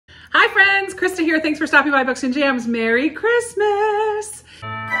Hi friends, Krista here. Thanks for stopping by Books and Jams. Merry Christmas.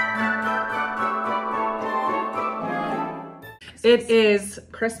 It is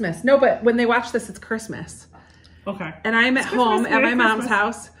Christmas. No, but when they watch this, it's Christmas. Okay. And I'm at home at my mom's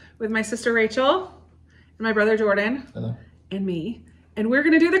house with my sister Rachel and my brother Jordan. Hello. And me. And we're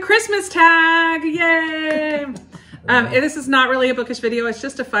going to do the Christmas tag. Yay. This is not really a bookish video. It's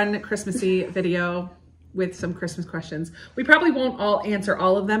just a fun Christmassy video with some Christmas questions. We probably won't all answer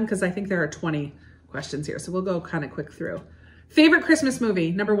all of them because I think there are 20 questions here. So we'll go kind of quick through. Favorite Christmas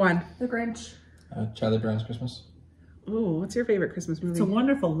movie, number 1. The Grinch. Charlie Brown's Christmas. Oh, what's your favorite Christmas movie? It's a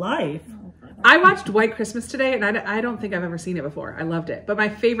Wonderful Life. I watched White Christmas today, and I don't think I've ever seen it before. I loved it. But my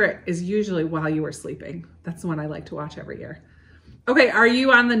favorite is usually While You Were Sleeping. That's the one I like to watch every year. Okay, are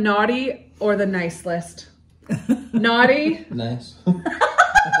you on the naughty or the nice list? Naughty? Nice. I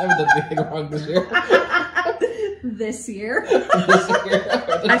haven't done anything wrong this year. This year.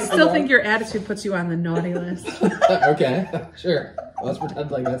 I still think your attitude puts you on the naughty list. Okay, sure. Let's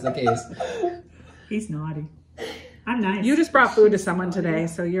pretend like that's the case. He's naughty. I'm nice. You just brought food to someone today,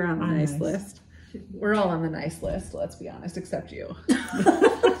 so you're on the I'm nice nice. list. We're all on the nice list, let's be honest, except you.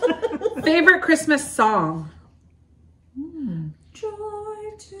 Favorite Christmas song?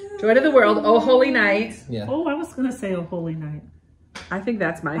 Joy to the World, Oh Holy Night. Yeah. Oh, I was going to say Oh Holy Night. I think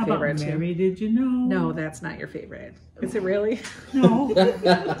that's my How about favorite Mary, too. did you know? No, that's not your favorite. Is it really? No. But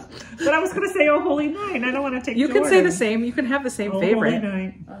I was going to say Oh Holy Night. I don't want to take You can say Jordan. the same. You can have the same Oh favorite. Holy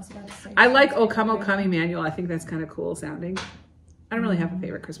Night. I was about to say. I like O Come Emmanuel. I think that's kind of cool sounding. I don't really have a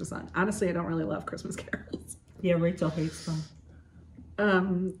favorite Christmas song. Honestly, I don't really love Christmas carols. Yeah, Rachel hates them.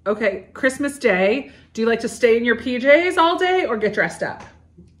 Okay, Christmas Day. Do you like to stay in your PJs all day or get dressed up?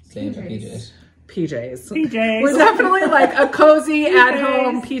 Stay in the PJs. PJs. PJs. We're definitely like a cozy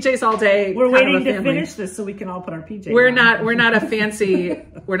at-home PJs all day. We're kind of waiting a to family. finish this so we can all put our PJs We're on. not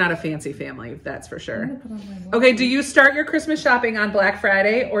a fancy family, that's for sure. Okay, do you start your Christmas shopping on Black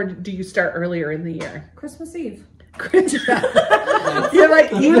Friday or do you start earlier in the year? Christmas Eve. You're like,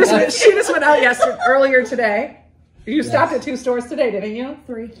 she just went out earlier today. You stopped at 2 stores today, didn't you?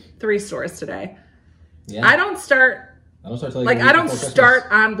 3. 3 stores today. Yeah. I don't start till like a week I don't before start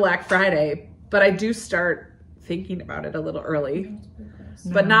Christmas. on Black Friday, but I do start thinking about it a little early,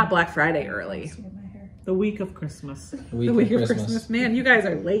 but not Black Friday early. The week of Christmas. The week, The week of of Christmas. Man, you guys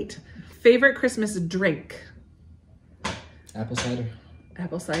are late. Favorite Christmas drink? Apple cider.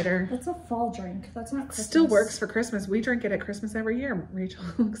 Apple cider. That's a fall drink. That's not Christmas. Still works for Christmas. We drink it at Christmas every year, Rachel,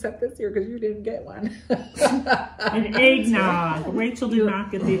 except this year because you didn't get one. An eggnog. Rachel did not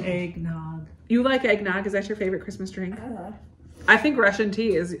get the eggnog. You like eggnog? Is that your favorite Christmas drink? I think Russian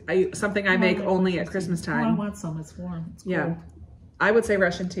tea is something I make only at Christmas Oh, I time. want some. It's warm. It's cold. Yeah. I would say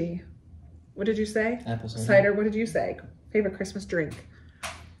Russian tea. What did you say? Apple cider. Cider. What did you say? Favorite Christmas drink?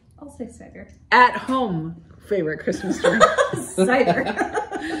 I'll say cider. At home favorite Christmas drink. Cider.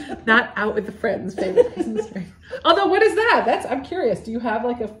 Not out with the friends favorite Christmas drink. Although, what is that? I'm curious. Do you have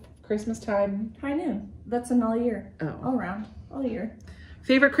like a Christmas time? High noon. That's an all year. Oh. All around. All year.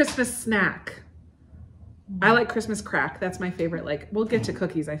 Favorite Christmas snack? I like Christmas crack. That's my favorite. Like, we'll get to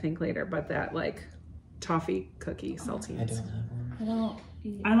cookies, I think, later, but that like toffee cookie saltines. I don't have one. I don't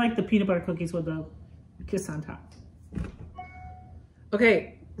eat. I like the peanut butter cookies with a kiss on top.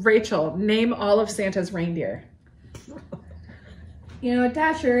 Okay, Rachel, name all of Santa's reindeer. You know,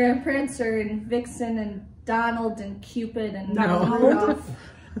 Dasher and Prancer and Vixen and Donald and Cupid and No. Rudolph.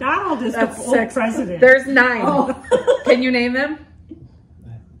 Donald is That's the old 6. president. There's 9. Oh. Can you name them?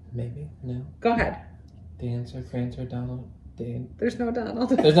 Maybe. No. Go ahead. Dancer, Prancer, Donald, Dan. There's no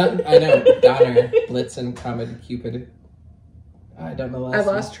Donald. There's not. I know. Donner, Blitzen, Comet, Cupid. I don't know. I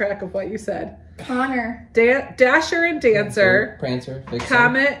lost track of what you said. Connor. Dasher and Dancer, Prancer, Vixen.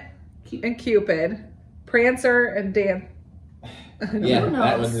 Comet and Cupid, Prancer and Dan. Yeah, Who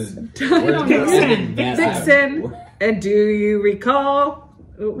that knows? was his. Vixen. Vixen. And do you recall?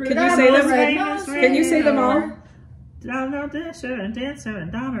 Can you say them? Rudolph, Can you say them all? Donald, Dasher, and Dancer,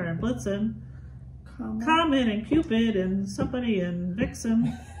 and Donner, and Blitzen, Comet, and Cupid, and somebody, and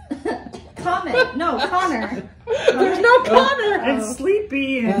Vixen, Comet. No, Connor. There's no Connor. and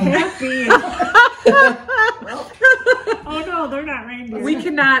Sleepy, and Happy. And... oh no, they're not reindeer. We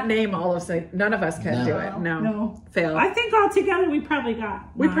cannot name all of them. None of us can No. do it. No. No. Fail. I think altogether we probably got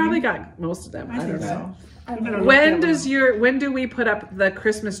We 9. probably got most of them. I I don't think know. so. When do we put up the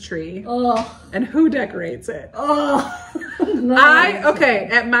Christmas tree? Oh. And who decorates it? Oh. Okay,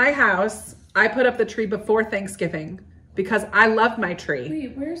 at my house, I put up the tree before Thanksgiving because I love my tree.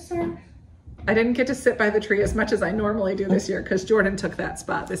 Wait, where's our... I didn't get to sit by the tree as much as I normally do this year because Jordan took that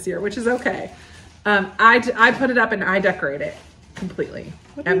spot this year, which is okay. I put it up and I decorate it completely.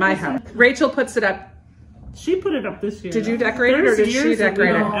 at my house. Rachel puts it up. She put it up this year. Did you decorate it or did she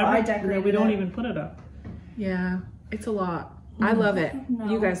decorate it? No, I decorated We don't it. even put it up. Yeah, it's a lot. I love it. No.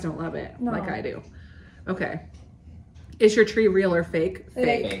 You guys don't love it No. like I do. Okay. Is your tree real or fake?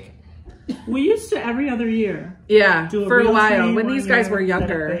 Fake. We used to every other year. Yeah, Do for a real while. tree When one these guys year, were then a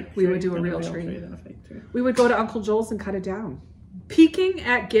younger, fake we would tree, do a then real tree. then a fake tree. We would go to Uncle Joel's and cut it down. Peeking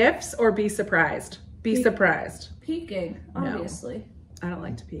at gifts or be surprised? Be surprised. Peeking, obviously. I don't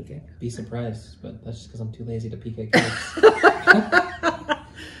like to peek it. Be surprised, but that's just because I'm too lazy to peek at gifts.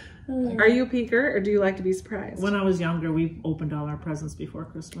 Are you a peeker or do you like to be surprised? When I was younger, we opened all our presents before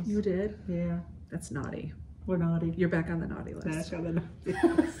Christmas. You did? Yeah, That's naughty. we're naughty. You're back on the naughty list. That's rather naughty.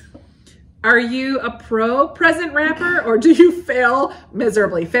 Are you a pro present wrapper or do you fail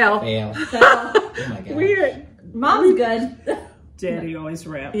miserably? Fail. Fail. So, Oh my god. We, mom's good. Daddy always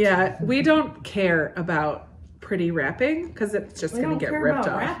wrapped. yeah, we don't care about pretty wrapping because it's just We going don't to get care ripped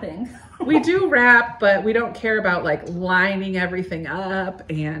about off. wrapping. We do wrap, but we don't care about like lining everything up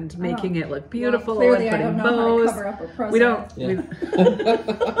and making it look beautiful Well, clearly, and I putting don't know how to bows. cover up a present. We don't. Yeah.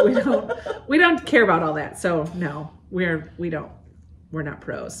 We don't care about all that. So no, we're not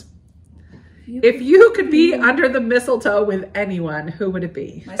pros. If you could be under the mistletoe with anyone, who would it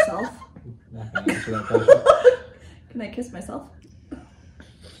be? Myself. Not gonna answer that question. Can I kiss myself?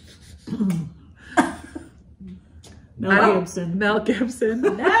 Mel Gibson. Mel Gibson.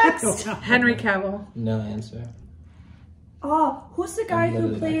 Next. Henry Cavill. No answer. Oh, who's the guy I'm who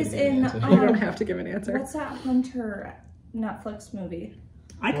literally not plays gonna give in? an answer. You don't have to give an answer. What's that Hunter Netflix movie?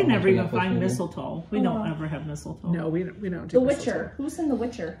 I can Well, never even Netflix find movie. mistletoe. We don't ever have mistletoe. No, we don't do The mistletoe. Witcher. Who's in The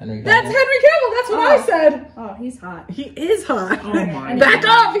Witcher? Henry That's Cavill. Henry Cavill. That's what I said. Oh, he's hot. He is hot. Oh my. Back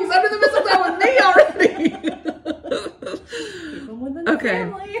off! He's under the mistletoe with me already. Keep him within the Okay,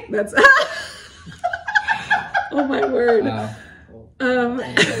 family. that's. Oh my word. Wow.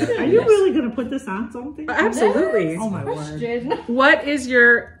 Are you really gonna put this on something? Absolutely. Oh my word. Question. What's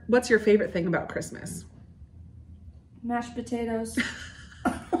your favorite thing about Christmas? Mashed potatoes.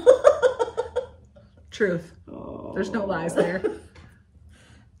 Truth. Oh. There's no lies there.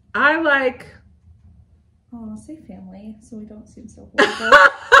 I like. Oh, say family, so we don't seem so horrible.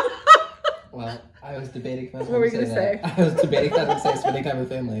 Well, I was debating if I was What were going you to gonna say that. I was debating if I was going to say spending time with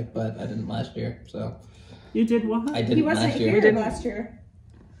family, but I didn't last year, so. You did what? I He didn't wasn't last year. here last year.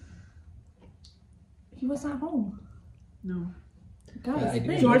 He was not home. No. I Guys, do please.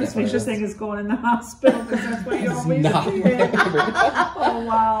 enjoy Jordan's that picture part. thing is going in the hospital because that's what you It's always not see. Oh,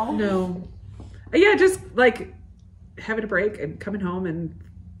 wow. No. Yeah, just like having a break and coming home, and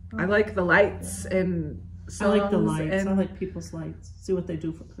I like the lights and I songs. like the lights. And, I like people's lights. See what they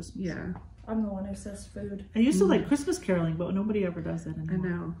do for Christmas. Yeah, I'm the one who says food. I used to like Christmas caroling, but nobody ever does that I anymore.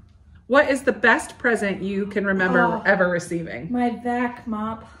 know. What is the best present you can remember Oh. ever receiving? My vac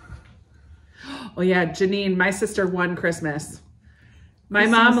mop. Oh yeah, Janine, my sister won Christmas. My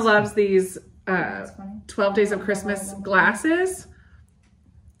Christmas. mom loves these That's funny. 12 Days of Christmas glasses.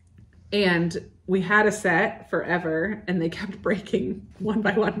 And we had a set forever and they kept breaking one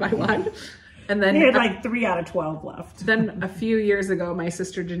by one by one. And then They had like 3 out of 12 left. then a few years ago, my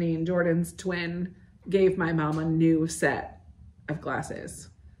sister Janine, Jordan's twin, gave my mom a new set of glasses.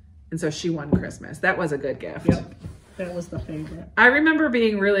 And so she won Christmas. That was a good gift. Yep. That was the favorite. I remember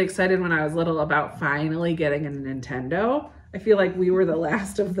being really excited when I was little about finally getting a Nintendo. I feel like we were the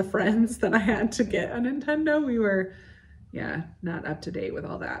last of the friends that I had to get a Nintendo. We were, yeah, not up to date with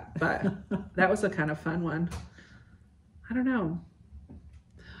all that, but that was a kind of fun one. I don't know.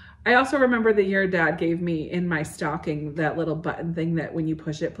 I also remember the year Dad gave me in my stocking that little button thing that when you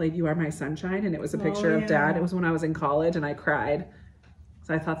push it played You Are My Sunshine, and it was a picture of Dad. yeah. It was when I was in college and I cried.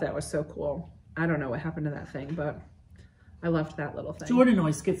 So I thought that was so cool. I don't know what happened to that thing, but I loved that little thing. Jordan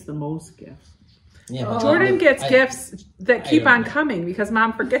always gets the most gifts. Yeah, but Jordan gets I- gifts that keep don't on know. coming because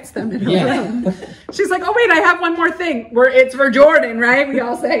Mom forgets them in her Yeah. room. She's like, oh wait, I have one more thing. It's for Jordan, right? We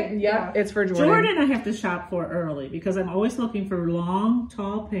all say, yeah, it's for Jordan. Jordan I have to shop for early because I'm always looking for long,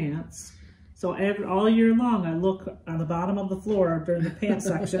 tall pants. So all year long, I look on the bottom of the floor during the pants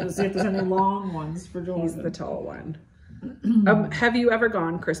section to see if there's any long ones for Jordan. He's the tall one. Have you ever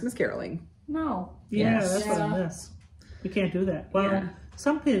gone Christmas caroling? No. Yeah, Yes. that's what I miss. We can't do that. Well, Yeah.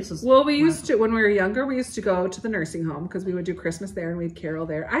 some places. Well, we used to, when we were younger, we used to go to the nursing home because we would do Christmas there and we'd carol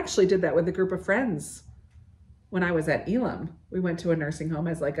there. I actually did that with a group of friends when I was at Elam. We went to a nursing home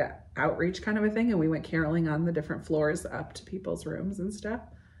as like a outreach kind of a thing, and we went caroling on the different floors up to people's rooms and stuff.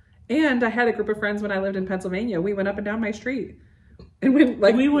 And I had a group of friends when I lived in Pennsylvania. We went up and down my street and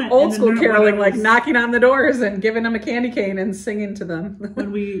we went old and school then caroling, when I like was- knocking on the doors and giving them a candy cane and singing to them.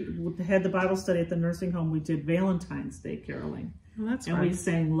 When we had the Bible study at the nursing home, we did Valentine's Day caroling. Well, that's And fun. we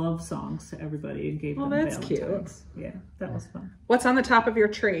sang love songs to everybody and gave them that's Valentine's. Yeah, that was fun. What's on the top of your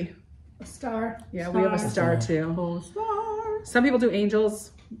tree? A star. Yeah, we have a star too. Oh, stars. Some people do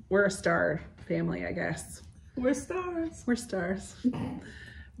angels. We're a star family, I guess. We're stars. We're stars.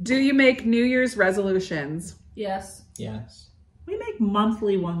 Do you make New Year's resolutions? Yes. Yes. We make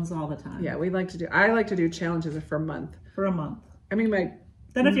monthly ones all the time. Yeah, I like to do challenges for a month. For a month. I mean,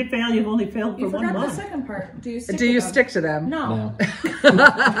 Then if you fail, you've only failed for You 1 forgot the month. second part. Do you stick do you with them? stick to them? No. No.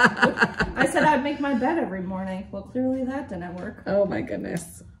 I said I'd make my bed every morning. Well, clearly that didn't work. Oh my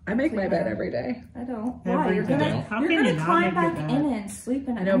goodness. I make my bed every day. I don't. Every Why? You're day. gonna, How you're can gonna you not climb make your back bed? in and sleep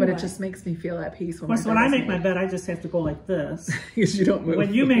in it. I know, but it anyway. just makes me feel at peace when Of course, my when bed I is make my made. bed, I just have to go like this. Because you don't move.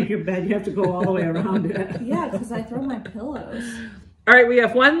 When you make your bed, you have to go all the way around it. Yeah, because I throw my pillows. All right, we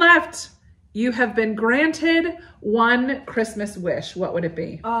have one left. You have been granted one Christmas wish. What would it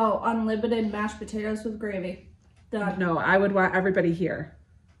be? Oh, unlimited mashed potatoes with gravy. Done. No, I would want everybody here.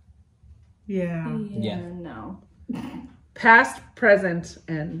 Yeah. Yeah, Yeah. no. Past, present,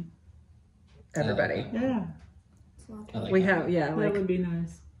 and everybody. Yeah. I like We that. have, yeah, That like would be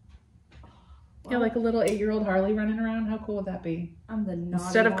nice. yeah, like a little 8-year-old Harley running around. How cool would that be? I'm the naughty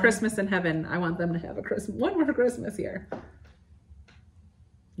Instead of one. Christmas in heaven, I want them to have one more Christmas here.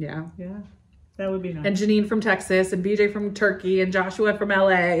 Yeah. Yeah. That would be nice. And Janine from Texas, and BJ from Turkey, and Joshua from LA,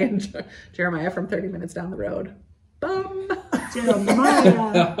 and Jeremiah from 30 minutes down the road. Bum.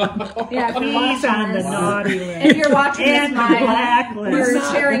 Jeremiah. Yeah, if you're He's watching on the this, naughty list. if you're watching this, And the Maya, blacklist.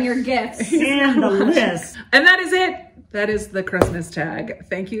 we're sharing your gifts. And the list. And that is it. That is the Christmas tag.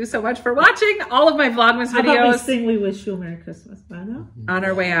 Thank you so much for watching all of my Vlogmas How about we videos. sing We Wish You a Merry Christmas? I know. On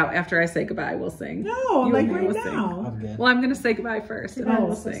our way out, after I say goodbye, we'll sing. No, You like and me right will sing. now. I'm good. Well, I'm going to say goodbye first, and then Oh,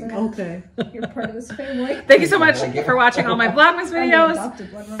 we'll sing. Okay. You're part of this family. Thank you so much for watching all my Vlogmas I'm the videos.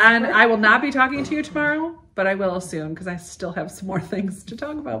 adopted one, remember? And I will not be talking to you tomorrow, but I will soon because I still have some more things to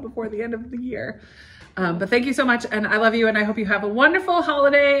talk about before the end of the year. But thank you so much, and I love you, and I hope you have a wonderful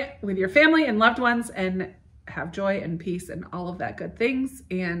holiday with your family and loved ones, and have joy and peace and all of that good things.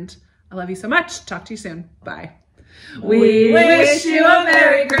 And I love you so much. Talk to you soon. Bye. We wish you a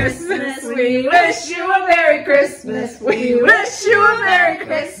Merry Christmas. We wish you a Merry Christmas. We wish you a Merry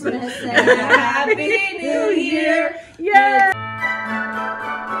Christmas and a Happy New Year.